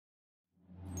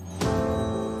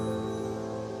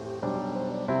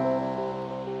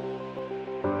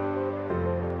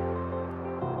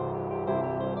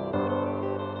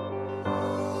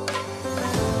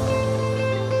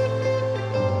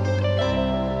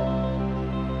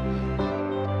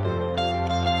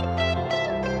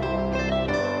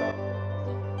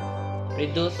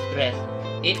reduce stress.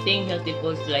 Eating healthy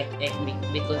foods like egg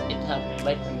because it has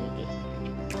vitamin D.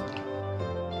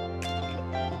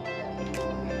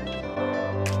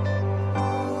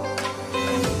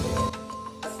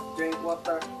 Drink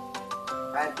water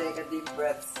and take a deep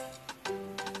breath.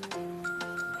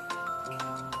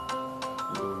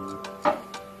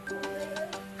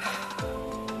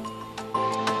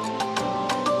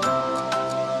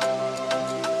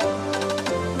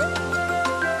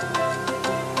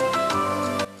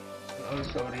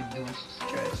 Also reduce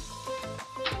stress.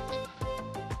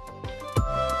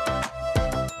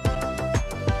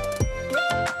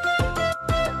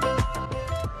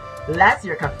 Less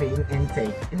your caffeine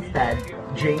intake. Instead,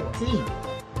 drink tea.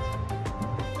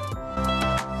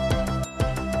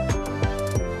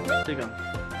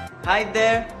 Hi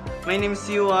there, my name is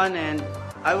Yuan and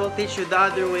I will teach you the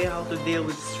other way how to deal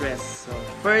with stress. So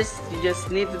first, you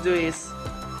just need to do is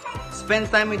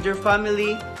spend time with your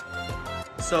family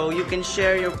so you can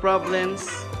share your problems,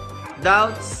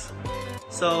 doubts,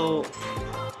 so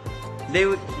they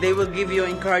will give you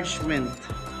encouragement.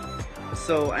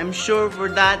 So I'm sure for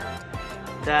that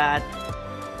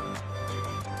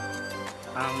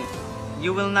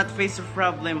you will not face a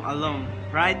problem alone,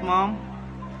 right, Mom?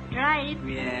 Right.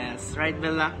 Yes, right,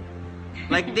 Bella.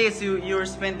 Like this, you're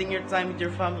spending your time with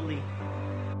your family.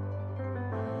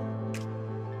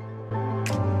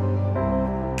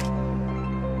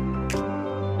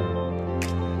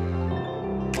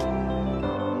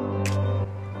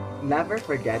 Never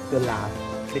forget to laugh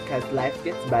because life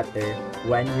gets better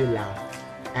when you laugh,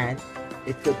 and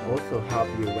it could also help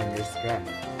you when you're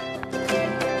stressed.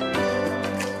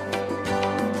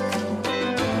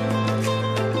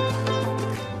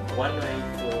 One way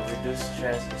to reduce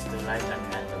stress is to light a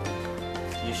candle.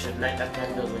 You should light a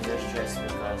candle when you're stressed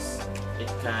because it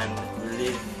can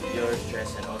relieve your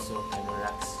stress and also can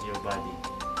relax your body.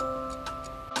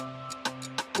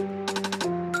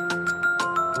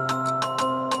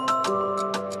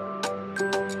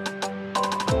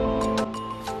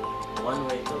 One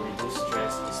way to reduce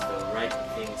stress is to write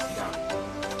things down.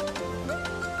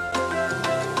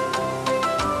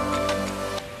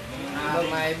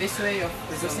 My best way of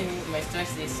reducing my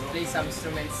stress is play some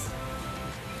instruments.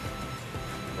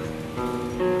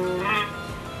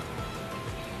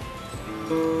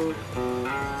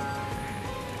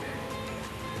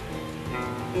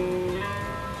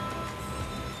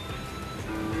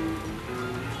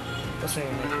 Kasi